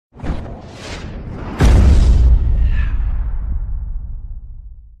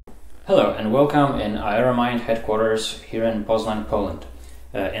Hello and welcome in Aeromind headquarters here in Poznań, Poland.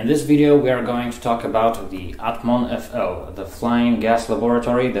 In this video we are going to talk about the Atmon FL, the flying gas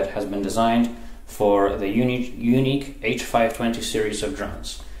laboratory that has been designed for the Yuneec H520 series of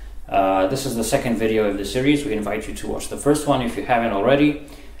drones. This is the second video of the series. We invite you to watch the first one if you haven't already.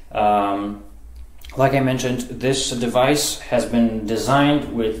 Like I mentioned, this device has been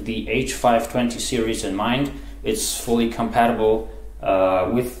designed with the H520 series in mind. It's fully compatible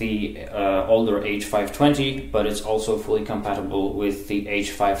with the older H520, but it's also fully compatible with the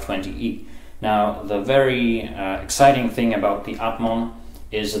H520E. Now, the very exciting thing about the Atmon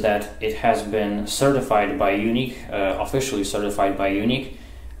is that it has been certified by Yuneec, officially certified by Yuneec,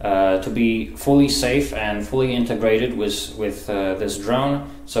 to be fully safe and fully integrated with this drone,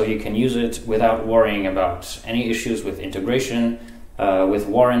 so you can use it without worrying about any issues with integration, with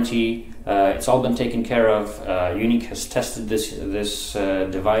warranty. It's all been taken care of. Yuneec has tested this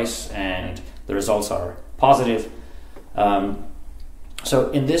device and the results are positive.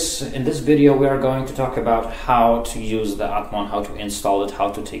 So in this video we are going to talk about how to use the Atmon, how to install it, how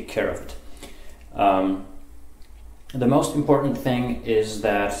to take care of it. The most important thing is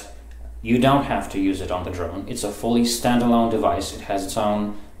that you don't have to use it on the drone. It's a fully standalone device. It has its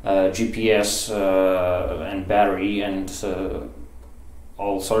own GPS and battery and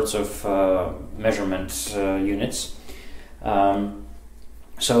all sorts of measurement units.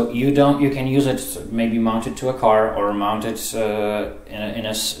 So you can use it maybe mounted to a car or mounted in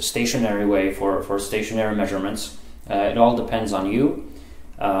a stationary way for stationary measurements. It all depends on you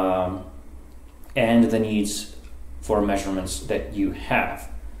and the needs for measurements that you have.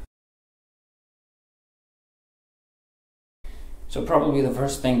 So probably the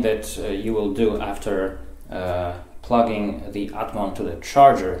first thing that you will do after plugging the Atmon to the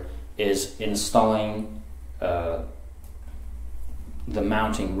charger is installing the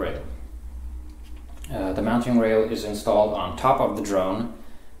mounting rail. The mounting rail is installed on top of the drone.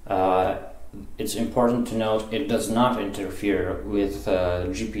 It's important to note it does not interfere with the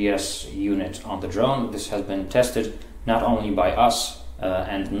GPS unit on the drone. This has been tested not only by us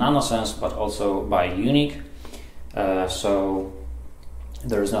and Nanosens, but also by Yuneec. So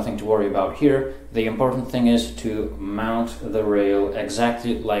there is nothing to worry about here. The important thing is to mount the rail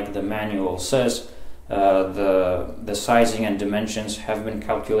exactly like the manual says. The sizing and dimensions have been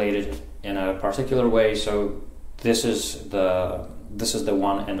calculated in a particular way, so this is the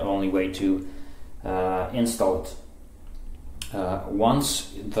one and only way to install it.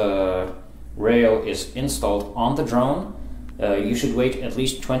 Once the rail is installed on the drone, you should wait at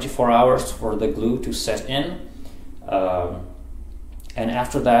least 24 hours for the glue to set in. And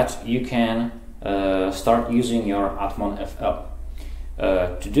after that you can start using your Atmon FL.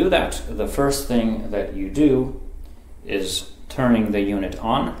 To do that, the first thing that you do is turning the unit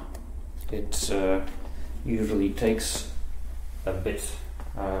on. It usually takes a bit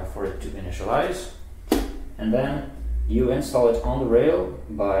for it to initialize, and then you install it on the rail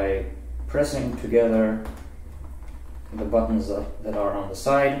by pressing together the buttons that are on the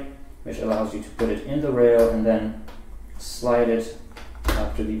side, which allows you to put it in the rail and then slide it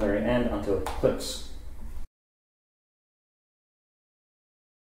up to the very end until it clicks.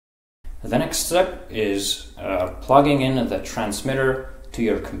 The next step is plugging in the transmitter to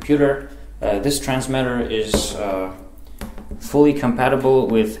your computer. This transmitter is fully compatible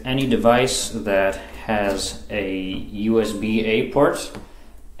with any device that has a USB-A port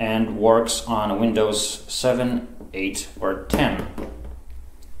and works on Windows 7, 8 or 10.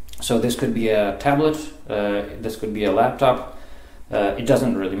 So this could be a tablet, this could be a laptop. It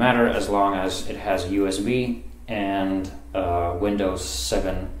doesn't really matter as long as it has USB and Windows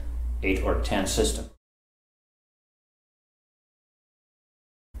 7, 8 or 10 system.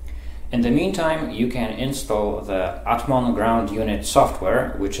 In the meantime, you can install the Atmon ground unit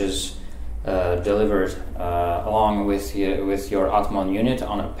software, which is delivered along with your Atmon unit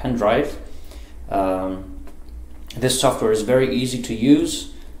on a pen drive. This software is very easy to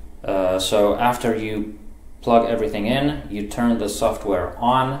use. So after you plug everything in, you turn the software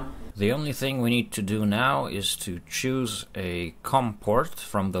on. The only thing we need to do now is to choose a COM port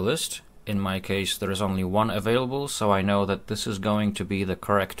from the list. In my case there is only one available, so I know that this is going to be the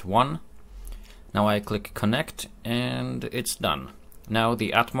correct one. Now I click connect and it's done. Now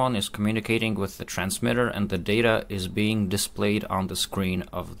the Atmon is communicating with the transmitter and the data is being displayed on the screen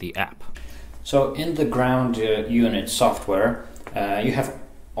of the app. So in the ground unit software you have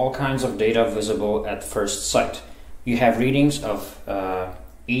all kinds of data visible at first sight. You have readings of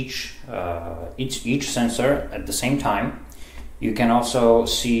each sensor at the same time. You can also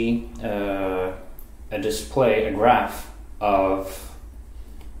see a graph of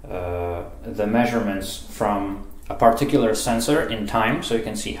the measurements from a particular sensor in time, so you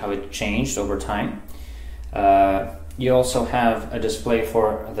can see how it changed over time. You also have a display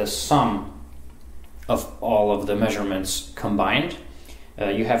for the sum of all of the measurements combined.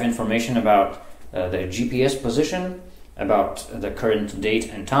 You have information about the GPS position, about the current date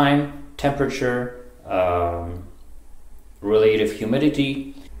and time, temperature, relative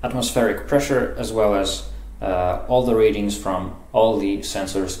humidity, atmospheric pressure, as well as all the readings from all the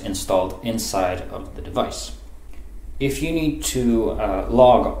sensors installed inside of the device. If you need to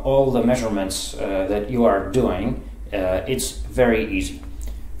log all the measurements that you are doing, it's very easy.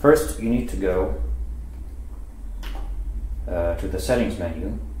 First, you need to go to the settings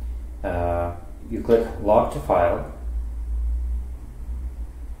menu. You click log to file.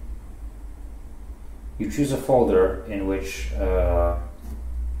 You choose a folder in which the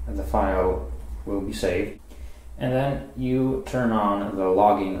file will be saved, and then you turn on the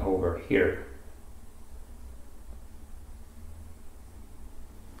logging over here.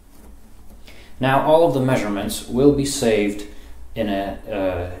 Now all of the measurements will be saved in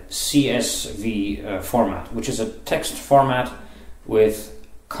a CSV format, which is a text format with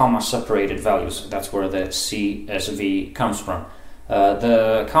comma-separated values. That's where the CSV comes from.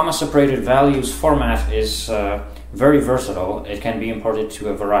 The comma-separated values format is very versatile. It can be imported to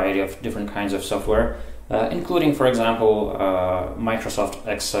a variety of different kinds of software, including, for example, Microsoft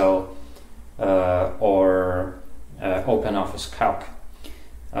Excel or OpenOffice Calc.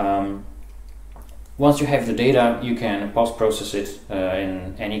 Once you have the data, you can post-process it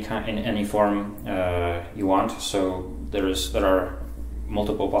in any form you want. So there are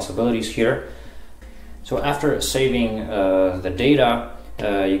multiple possibilities here. So after saving the data,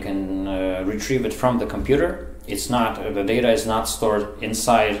 you can retrieve it from the computer. The data is not stored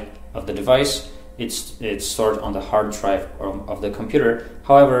inside of the device. It's stored on the hard drive of the computer.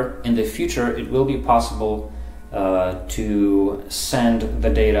 However, in the future, it will be possible to send the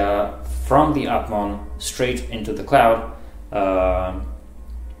data from the Atmon straight into the cloud,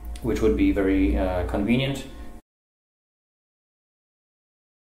 which would be very convenient.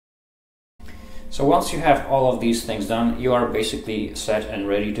 So once you have all of these things done, you are basically set and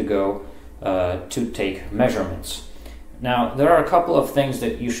ready to go to take measurements. Now, there are a couple of things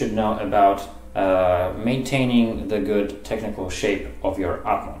that you should know about maintaining the good technical shape of your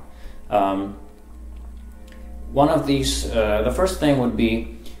Atmon. One of these, the first thing would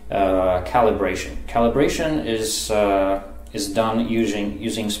be calibration. Calibration is done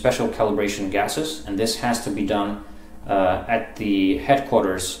using special calibration gases, and this has to be done at the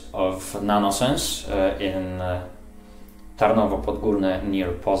headquarters of Nanosens in Tarnowo Podgórne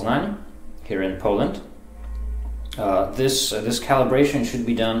near Poznań, here in Poland. This calibration should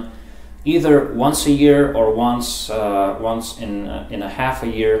be done either once a year or once in a half a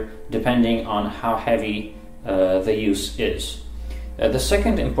year, depending on how heavy the use is. The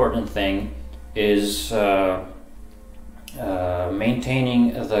second important thing is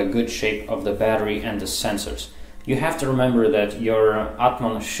maintaining the good shape of the battery and the sensors. You have to remember that your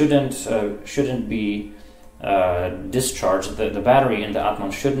Atmon shouldn't be discharged. The battery in the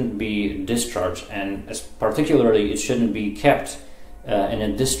Atmon shouldn't be discharged, and particularly it shouldn't be kept in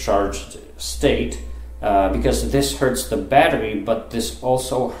a discharged state, because this hurts the battery, but this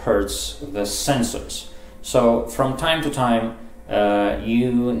also hurts the sensors. So from time to time,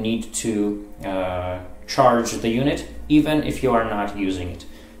 you need to charge the unit, even if you are not using it.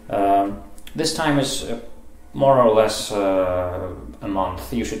 This time is more or less a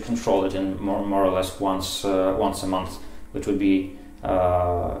month. You should control it in more or less once a month, which would be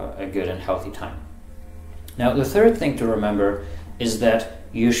a good and healthy time. Now, the third thing to remember is that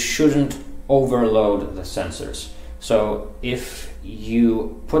you shouldn't overload the sensors. So if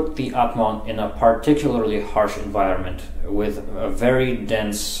you put the Atmon in a particularly harsh environment with a very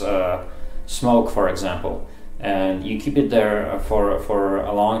dense smoke, for example, and you keep it there for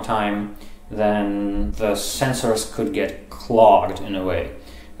a long time, then the sensors could get clogged in a way,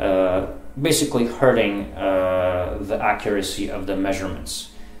 basically hurting the accuracy of the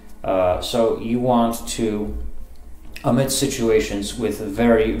measurements. So you want to omit situations with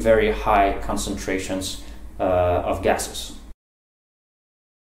very, very high concentrations of gases.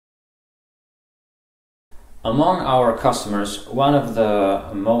 Among our customers, one of the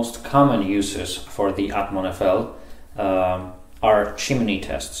most common uses for the Atmon FL are chimney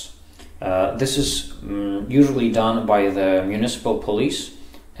tests. This is usually done by the municipal police,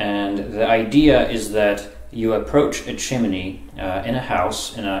 and the idea is that you approach a chimney in a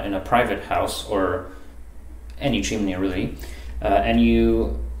house, in a private house, or any chimney really, and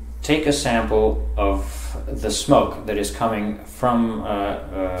you take a sample of the smoke that is coming out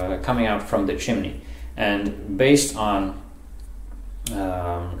from the chimney, and based on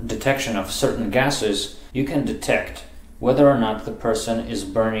detection of certain gases, you can detect whether or not the person is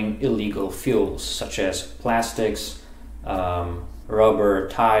burning illegal fuels such as plastics, rubber,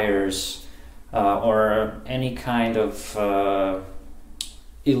 tires, or any kind of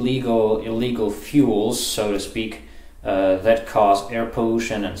illegal fuels, so to speak, that cause air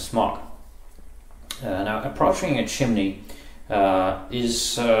pollution and smog. Now, approaching a chimney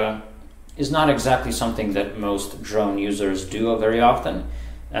is not exactly something that most drone users do very often,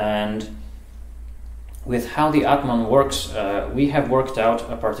 and with how the Atmon works, we have worked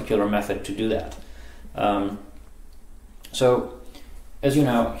out a particular method to do that. So, as you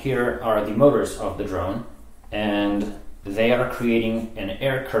know, here are the motors of the drone, and they are creating an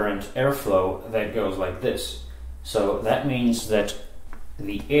air current, airflow that goes like this. So that means that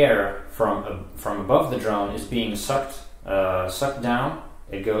the air from above the drone is being sucked down.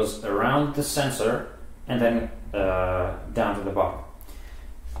 It goes around the sensor and then down to the bottom.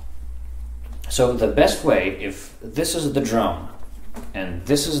 So the best way, if this is the drone and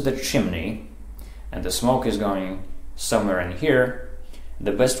this is the chimney and the smoke is going somewhere in here,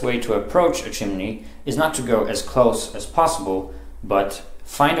 the best way to approach a chimney is not to go as close as possible, but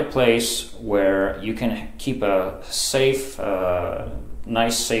find a place where you can keep a safe,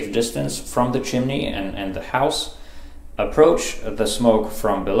 nice safe distance from the chimney and the house. Approach the smoke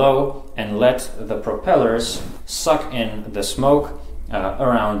from below and let the propellers suck in the smoke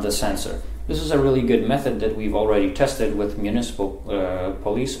around the sensor. This is a really good method that we've already tested with municipal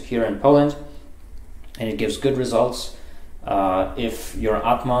police here in Poland, and it gives good results. If your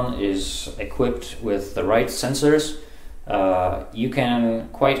Atmon is equipped with the right sensors, you can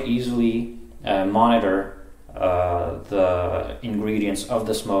quite easily monitor the ingredients of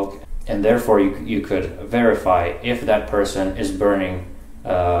the smoke, and therefore you could verify if that person is burning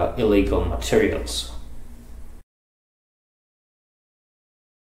illegal materials.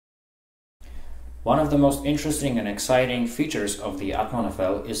 One of the most interesting and exciting features of the Atmon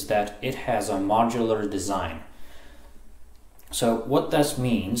FL is that it has a modular design. So what this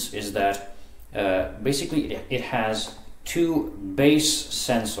means is that basically it has two base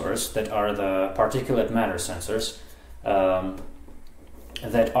sensors that are the particulate matter sensors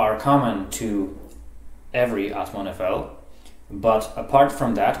that are common to every Atmon FL, but apart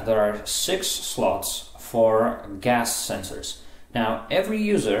from that there are 6 slots for gas sensors. Now every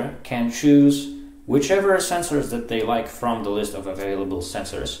user can choose whichever sensors that they like from the list of available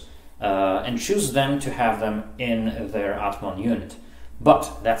sensors and choose them to have them in their Atmon unit.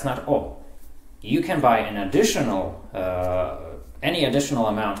 But that's not all. You can buy an additional, any additional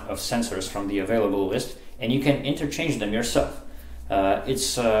amount of sensors from the available list, and you can interchange them yourself.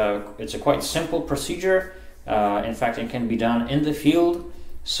 It's a quite simple procedure. In fact, it can be done in the field.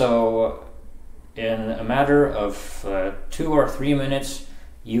 So in a matter of 2 or 3 minutes,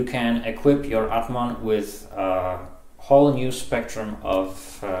 you can equip your Atmon with a whole new spectrum of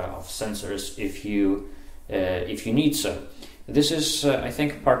sensors if you need so. This is, I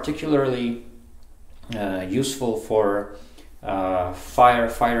think, particularly useful for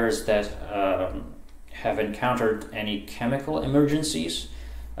firefighters that have encountered any chemical emergencies.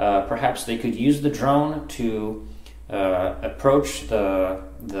 Perhaps they could use the drone to approach the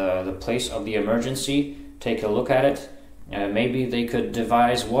place of the emergency, take a look at it. Maybe they could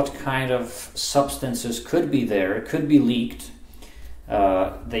devise what kind of substances could be there, could be leaked.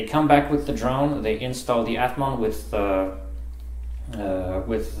 They come back with the drone, they install the Atmon with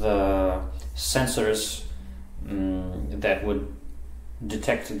the sensors that would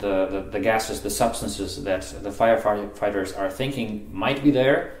detect the gases, the substances that the firefighters are thinking might be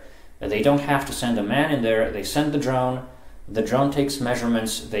there. They don't have to send a man in there, they send the drone takes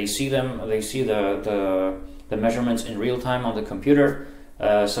measurements, they see them, they see the measurements in real time on the computer,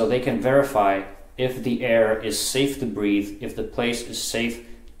 so they can verify if the air is safe to breathe, if the place is safe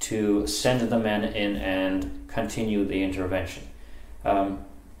to send the men in and continue the intervention.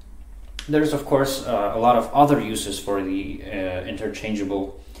 There's of course a lot of other uses for the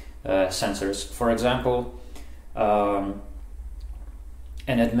interchangeable sensors. For example, an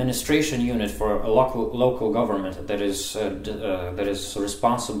administration unit for a local government that is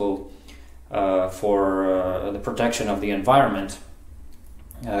responsible for the protection of the environment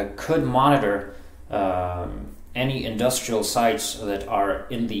could monitor any industrial sites that are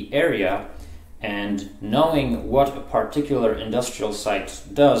in the area, and knowing what a particular industrial site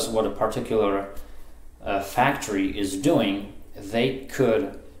does, what a particular factory is doing, they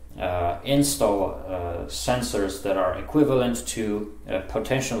could install sensors that are equivalent to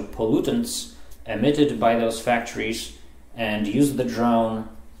potential pollutants emitted by those factories, and use the drone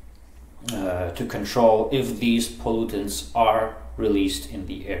to control if these pollutants are released in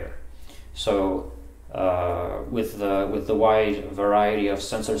the air. So with the wide variety of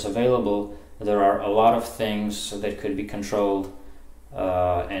sensors available, there are a lot of things that could be controlled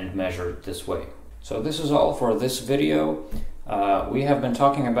and measured this way. So this is all for this video. We have been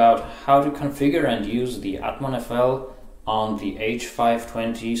talking about how to configure and use the Atmon FL on the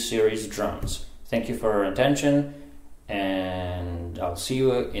H520 series drones. Thank you for your attention, and I'll see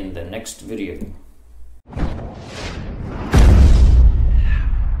you in the next video.